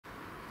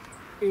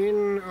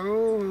In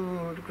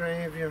old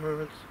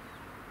graveyards,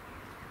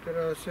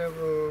 there are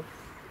several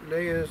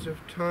layers of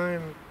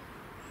time.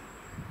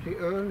 The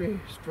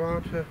early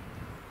strata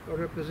are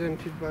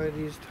represented by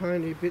these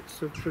tiny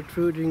bits of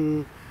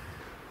protruding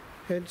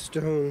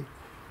headstone.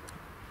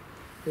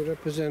 They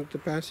represent the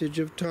passage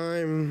of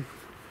time.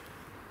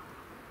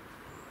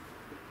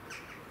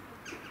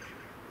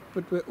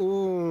 But we're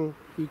all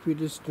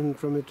equidistant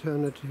from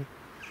eternity.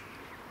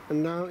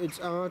 And now it's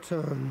our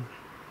turn.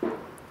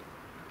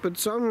 But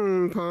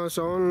some pass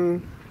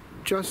on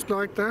just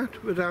like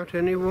that, without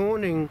any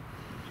warning,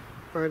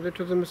 either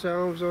to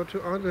themselves or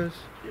to others.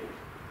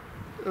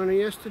 Only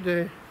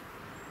yesterday,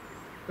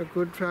 a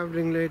good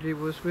travelling lady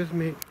was with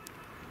me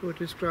who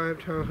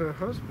described how her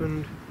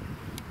husband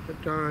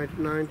had died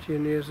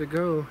 19 years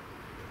ago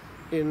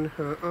in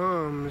her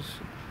arms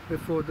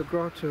before the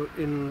grotto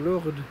in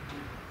Lourdes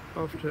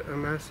after a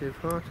massive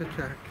heart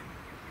attack.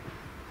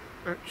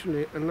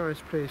 Actually, a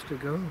nice place to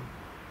go,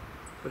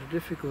 but a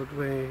difficult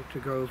way to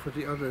go for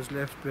the others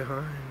left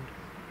behind.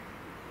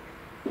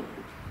 I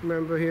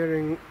remember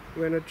hearing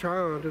when a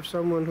child of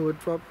someone who had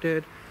dropped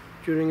dead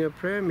during a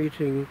prayer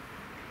meeting.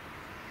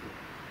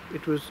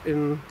 It was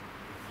in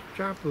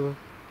chapel.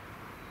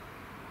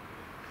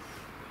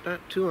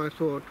 That too, I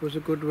thought, was a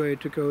good way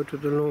to go to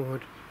the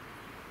Lord.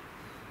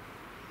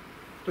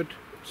 But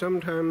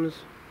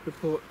sometimes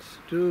reports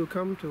do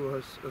come to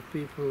us of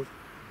people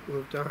who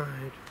have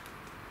died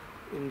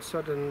in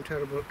sudden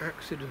terrible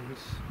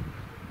accidents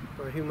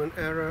by human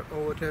error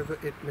or whatever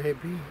it may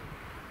be.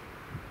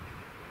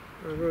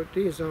 I wrote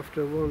these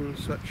after one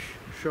such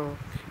shock.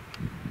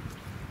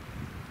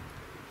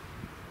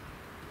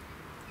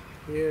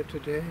 Here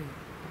today,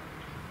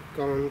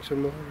 gone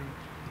tomorrow.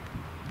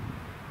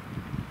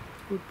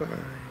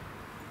 Goodbye.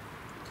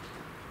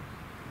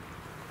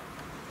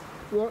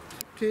 What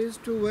 'tis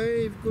to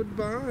wave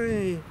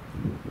goodbye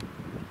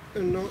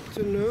and not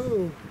to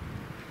know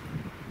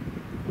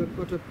that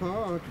but a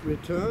part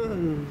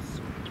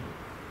returns,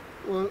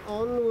 while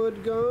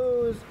onward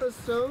goes a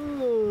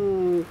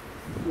soul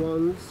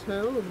once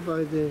held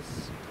by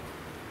this.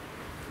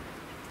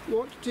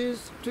 What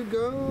 'tis to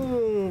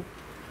go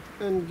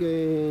and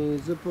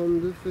gaze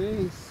upon the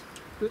face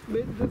that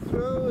mid the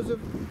throes of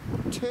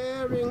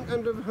tearing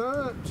and of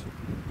hurt,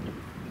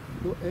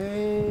 for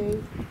aye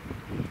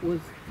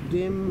was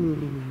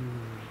dim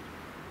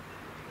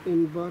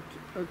in but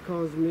a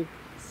cosmic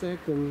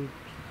second,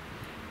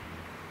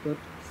 but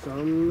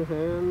some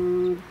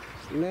hand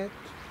let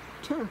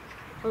tap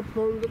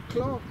upon the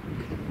clock,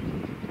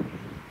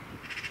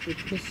 with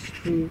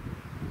history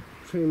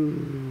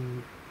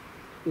trimmed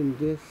in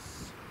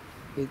this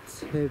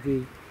its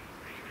heavy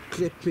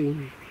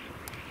clipping.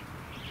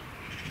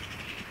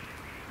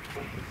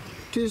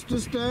 'Tis to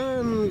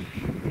stand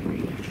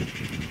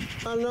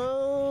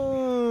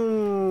alone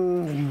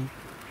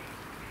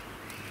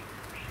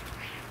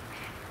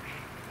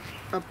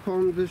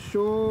upon the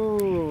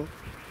shore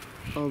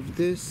of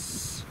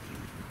this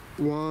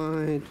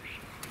wide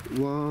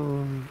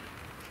world,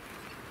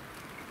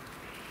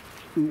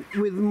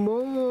 with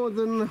more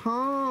than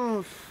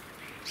half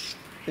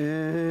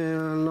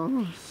ere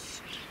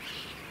lost.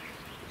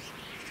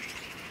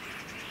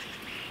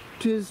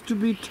 'Tis to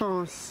be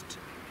tossed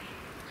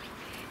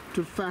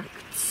to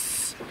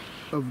facts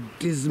of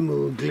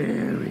dismal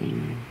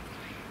glaring,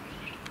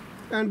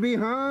 and be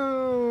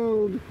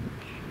hurled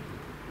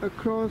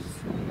across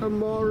a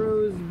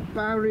morrow's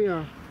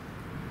barrier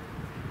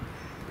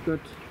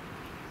that,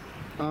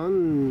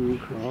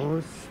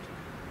 uncrossed,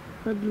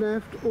 had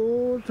left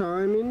all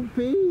time in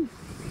peace.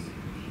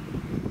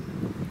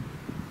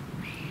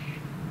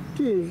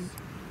 'Tis,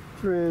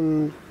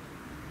 friend,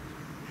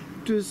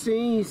 to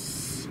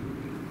cease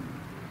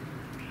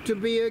to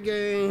be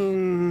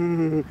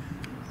again,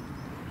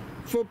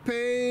 for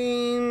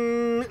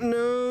pain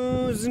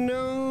knows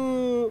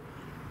no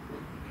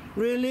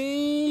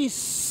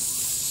release.